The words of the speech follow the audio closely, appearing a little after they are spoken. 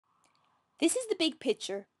This is The Big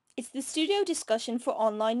Picture. It's the studio discussion for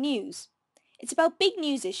online news. It's about big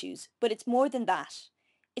news issues, but it's more than that.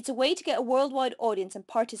 It's a way to get a worldwide audience and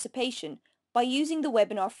participation by using the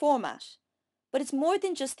webinar format. But it's more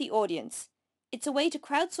than just the audience. It's a way to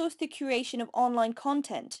crowdsource the curation of online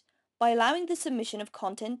content by allowing the submission of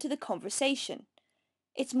content to the conversation.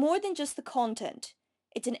 It's more than just the content.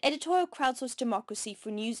 It's an editorial crowdsourced democracy for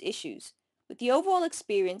news issues, with the overall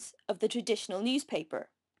experience of the traditional newspaper.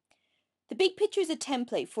 The Big Picture is a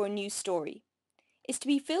template for a news story. It's to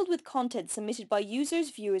be filled with content submitted by users,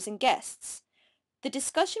 viewers and guests. The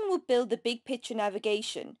discussion will build the big picture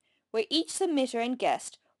navigation, where each submitter and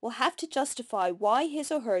guest will have to justify why his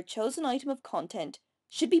or her chosen item of content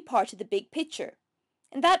should be part of the big picture.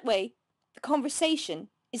 And that way, the conversation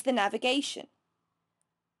is the navigation.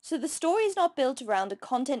 So the story is not built around a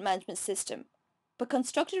content management system, but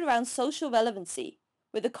constructed around social relevancy,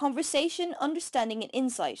 where the conversation, understanding and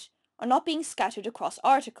insight are not being scattered across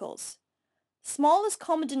articles. Smallest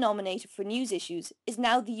common denominator for news issues is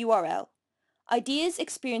now the URL. Ideas,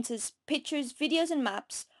 experiences, pictures, videos and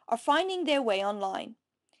maps are finding their way online.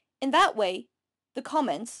 In that way, the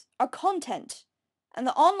comments are content, and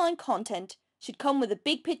the online content should come with a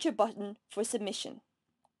big picture button for submission.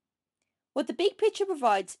 What the big picture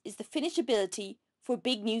provides is the finishability for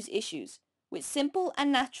big news issues with simple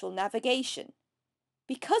and natural navigation.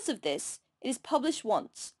 Because of this, it is published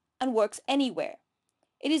once and works anywhere.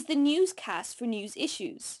 It is the newscast for news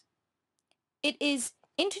issues. It is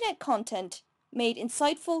internet content made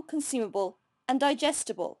insightful, consumable, and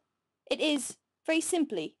digestible. It is, very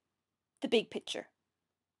simply, the big picture.